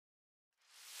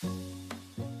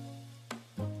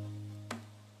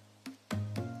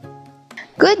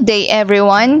Good day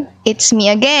everyone! It's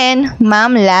me again,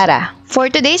 Ma'am Lara. For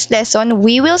today's lesson,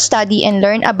 we will study and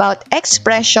learn about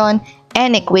expression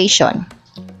and equation.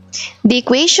 The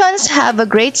equations have a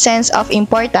great sense of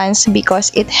importance because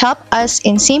it helps us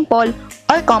in simple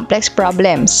or complex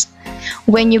problems.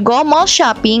 When you go mall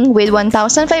shopping with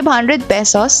 1,500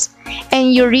 pesos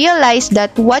and you realize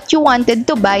that what you wanted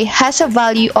to buy has a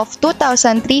value of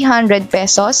 2,300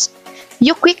 pesos,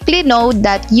 you quickly know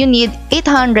that you need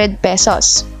 800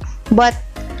 pesos. But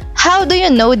how do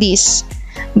you know this?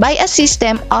 By a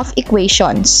system of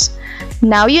equations.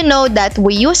 Now you know that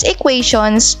we use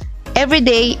equations every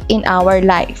day in our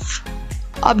life.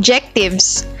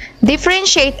 Objectives: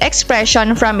 differentiate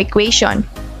expression from equation.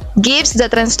 Gives the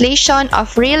translation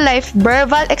of real-life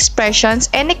verbal expressions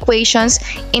and equations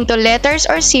into letters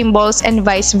or symbols and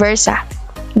vice versa.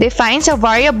 Defines a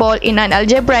variable in an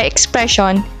algebraic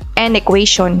expression and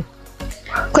equation.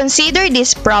 Consider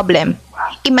this problem.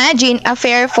 Imagine a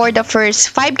fare for the first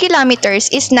 5 kilometers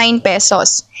is 9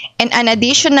 pesos and an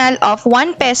additional of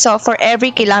 1 peso for every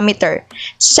kilometer.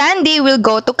 Sandy will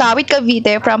go to Kawit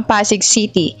Cavite from Pasig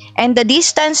City and the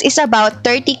distance is about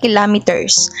 30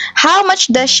 kilometers. How much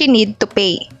does she need to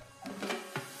pay?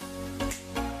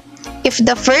 If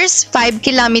the first 5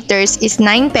 kilometers is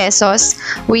 9 pesos,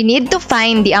 we need to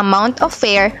find the amount of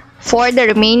fare for the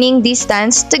remaining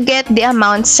distance to get the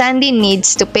amount Sandy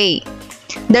needs to pay.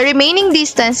 The remaining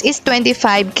distance is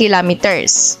 25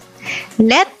 kilometers.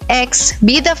 Let x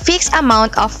be the fixed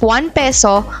amount of 1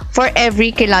 peso for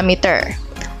every kilometer.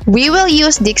 We will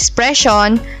use the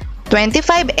expression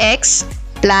 25x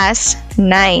plus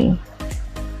 9.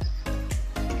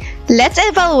 Let's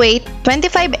evaluate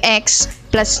 25x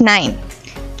plus 9.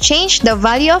 Change the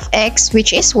value of x,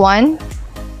 which is 1.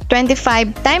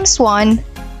 25 times 1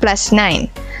 plus 9.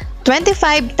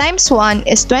 25 times 1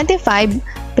 is 25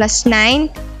 plus 9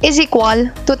 is equal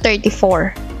to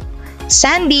 34.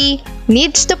 Sandy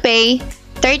needs to pay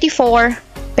 34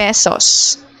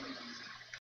 pesos.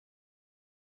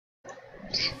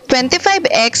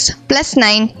 25x plus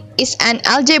 9 is an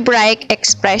algebraic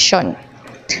expression.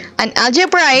 An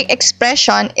algebraic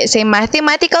expression is a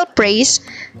mathematical phrase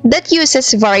that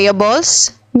uses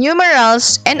variables,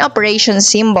 numerals, and operation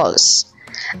symbols.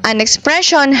 An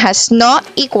expression has no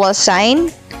equal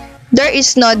sign, there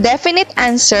is no definite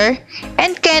answer,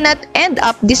 and cannot end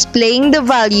up displaying the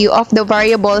value of the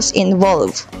variables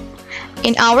involved.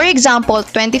 In our example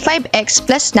 25x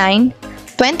plus 9,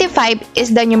 25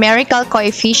 is the numerical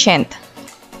coefficient,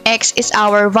 x is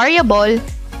our variable,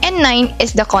 and 9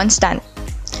 is the constant.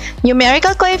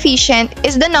 Numerical coefficient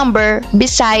is the number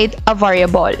beside a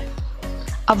variable.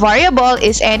 A variable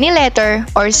is any letter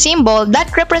or symbol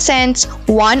that represents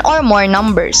one or more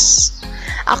numbers.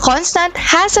 A constant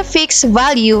has a fixed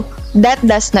value that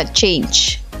does not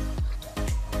change.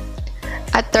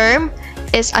 A term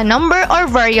is a number or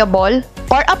variable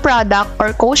or a product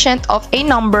or quotient of a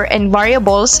number and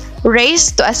variables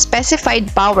raised to a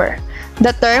specified power.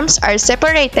 The terms are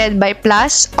separated by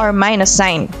plus or minus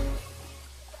sign.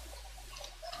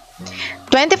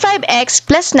 25x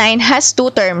plus 9 has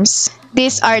two terms.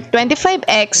 These are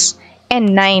 25x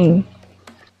and 9.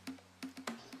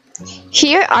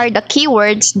 Here are the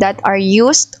keywords that are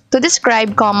used to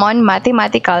describe common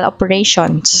mathematical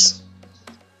operations.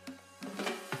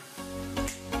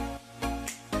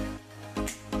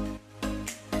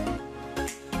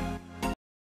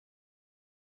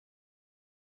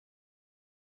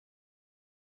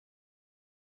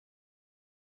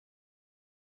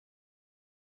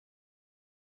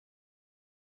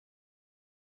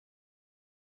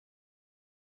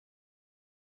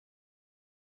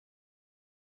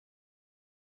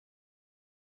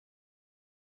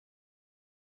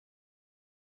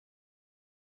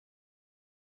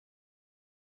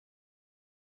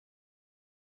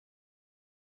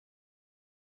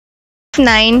 Of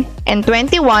 9 and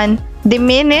 21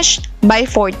 diminished by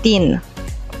 14.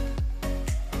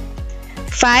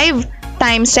 5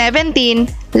 times 17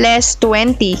 less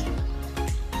 20.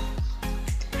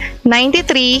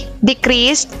 93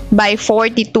 decreased by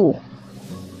 42.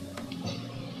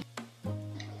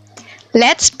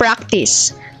 Let's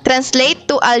practice. Translate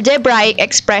to algebraic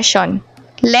expression.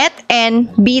 Let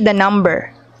n be the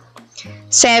number.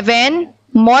 7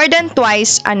 more than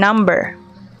twice a number.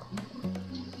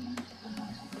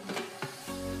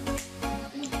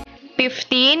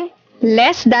 15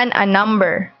 less than a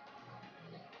number.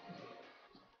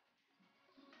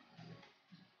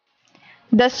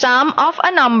 The sum of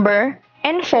a number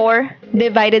and 4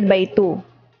 divided by 2.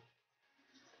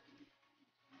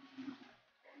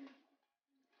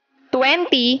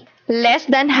 20 less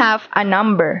than half a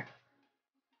number.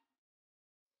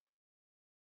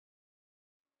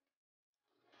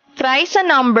 Thrice a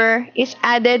number is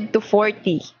added to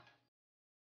 40.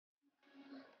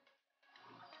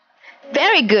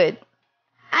 Very good.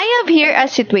 I have here a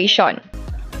situation.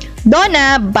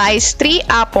 Donna buys 3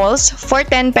 apples for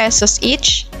 10 pesos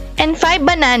each and 5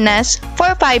 bananas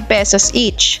for 5 pesos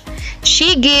each.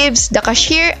 She gives the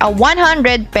cashier a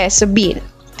 100 peso bill.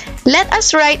 Let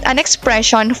us write an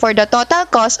expression for the total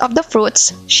cost of the fruits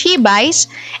she buys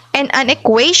and an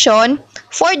equation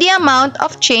for the amount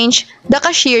of change the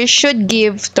cashier should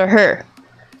give to her.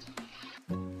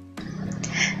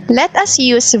 Let us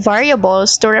use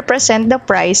variables to represent the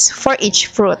price for each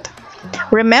fruit.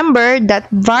 Remember that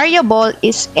variable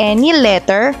is any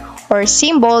letter or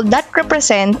symbol that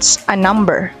represents a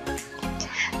number.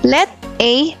 Let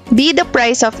A be the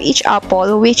price of each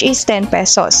apple, which is 10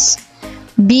 pesos.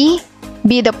 B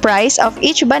be the price of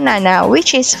each banana,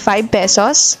 which is 5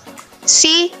 pesos.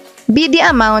 C be the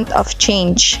amount of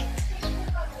change.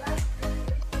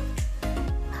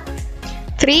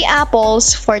 3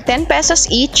 apples for 10 pesos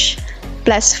each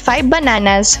plus 5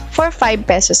 bananas for 5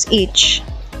 pesos each.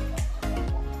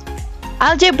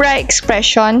 Algebraic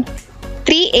expression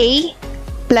 3a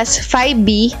plus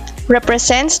 5b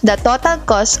represents the total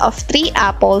cost of 3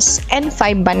 apples and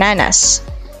 5 bananas.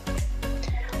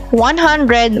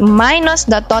 100 minus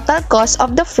the total cost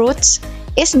of the fruits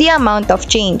is the amount of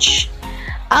change.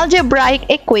 Algebraic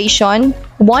equation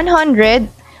 100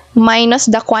 minus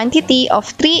the quantity of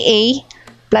 3a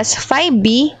plus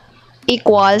 5b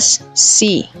equals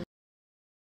C.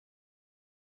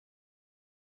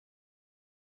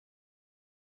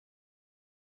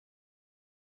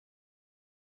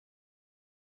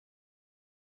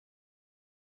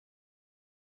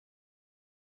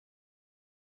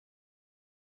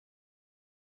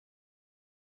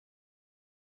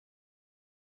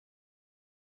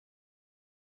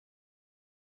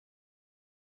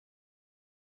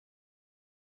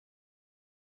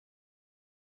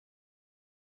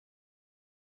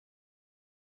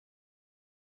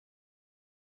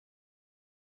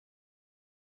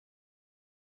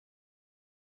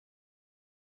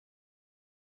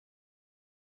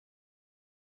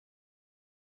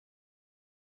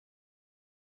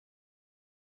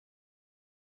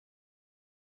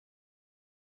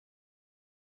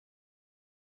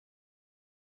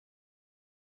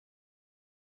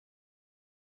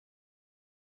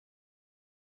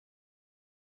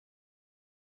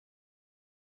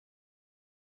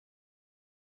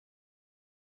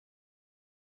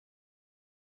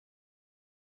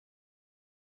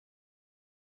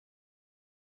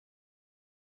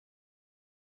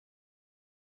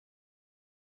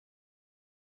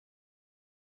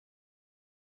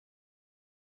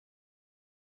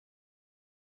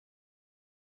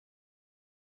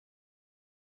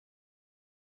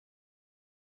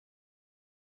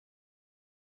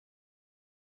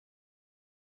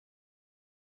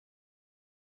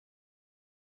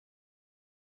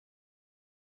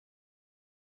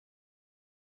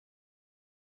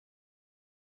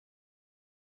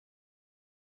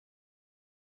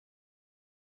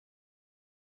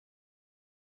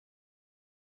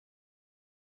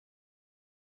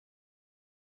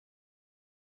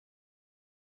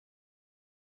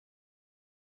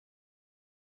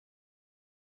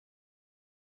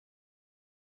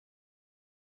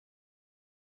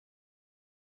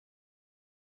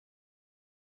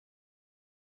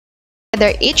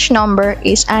 Whether each number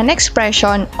is an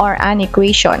expression or an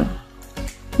equation.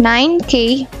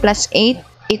 9k plus 8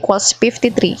 equals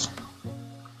 53.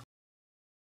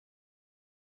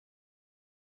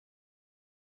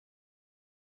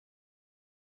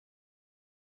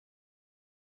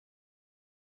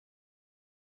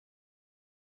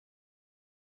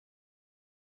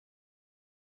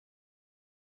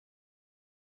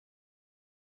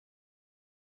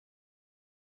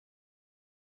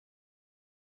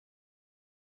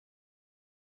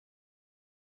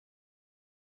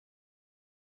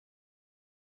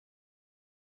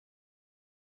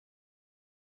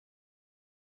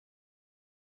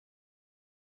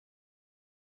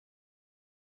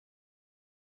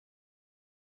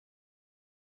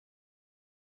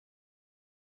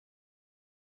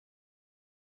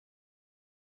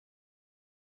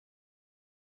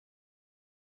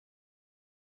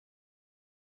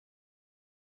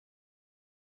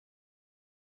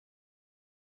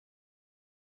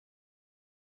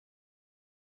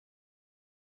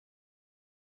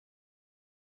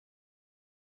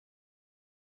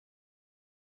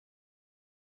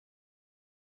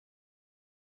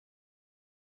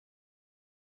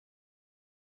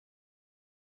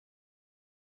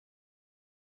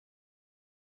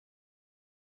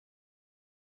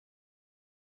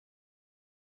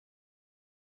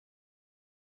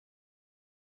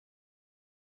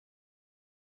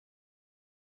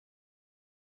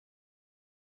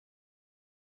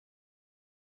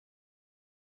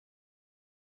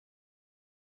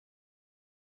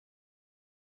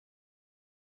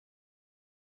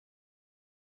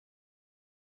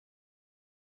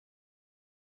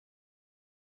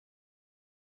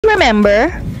 remember,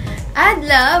 add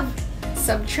love,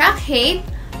 subtract hate,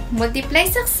 multiply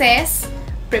success,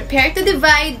 prepare to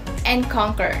divide and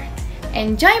conquer.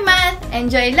 Enjoy math,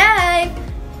 enjoy life.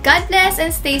 God bless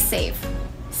and stay safe.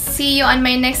 See you on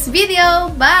my next video.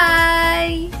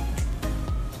 Bye!